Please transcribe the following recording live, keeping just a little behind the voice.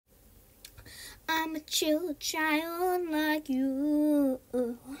I'm a chill child like you.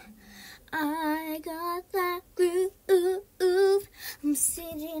 I got that groove. I'm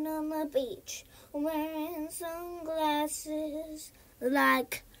sitting on the beach wearing sunglasses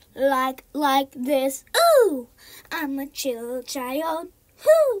like this. Ooh, I'm a chill child.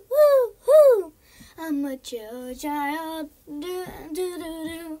 Hoo, hoo, hoo. I'm a chill child. Do, do, do,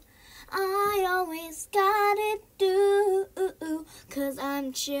 do. I always gotta do, 'cause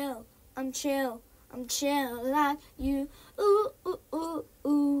I'm chill, I'm chill, I'm chill like you, ooh, ooh, ooh,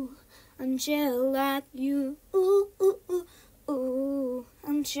 ooh. I'm chill like you, ooh, ooh, ooh, ooh.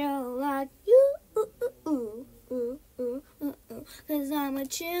 I'm chill like you, ooh, ooh, ooh, ooh, ooh, ooh. 'Cause I'm a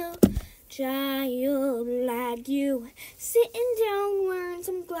chill child like you. Sitting down wearing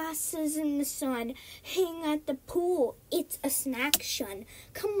some glasses in the sun. Hang at the pool, it's a snack shun.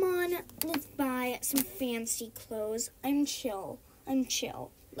 Come on, let's buy some fancy clothes. I'm chill,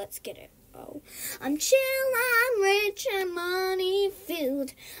 let's get it. Oh, I'm chill, I'm rich, I'm money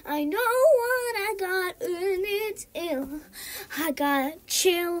filled. I know what I got, and it's ill. I got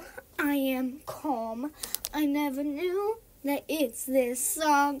chill, I am calm. I never knew that it's this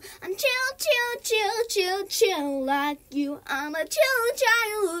song. I'm chill like you. I'm a chill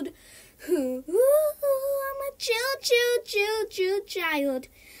child. Ooh, I'm a chill child.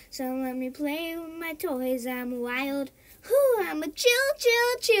 So let me play with my toys. I'm wild. Ooh, I'm a chill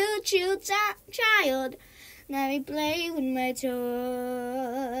child. Let me play with my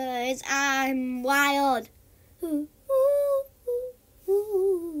toys. I'm wild. Ooh, ooh, ooh,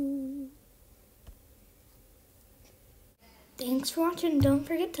 ooh. Thanks for watching. Don't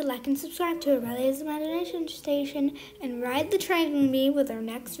forget to like and subscribe to Aurelia's Imagination Station and ride the train with me with our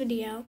next video.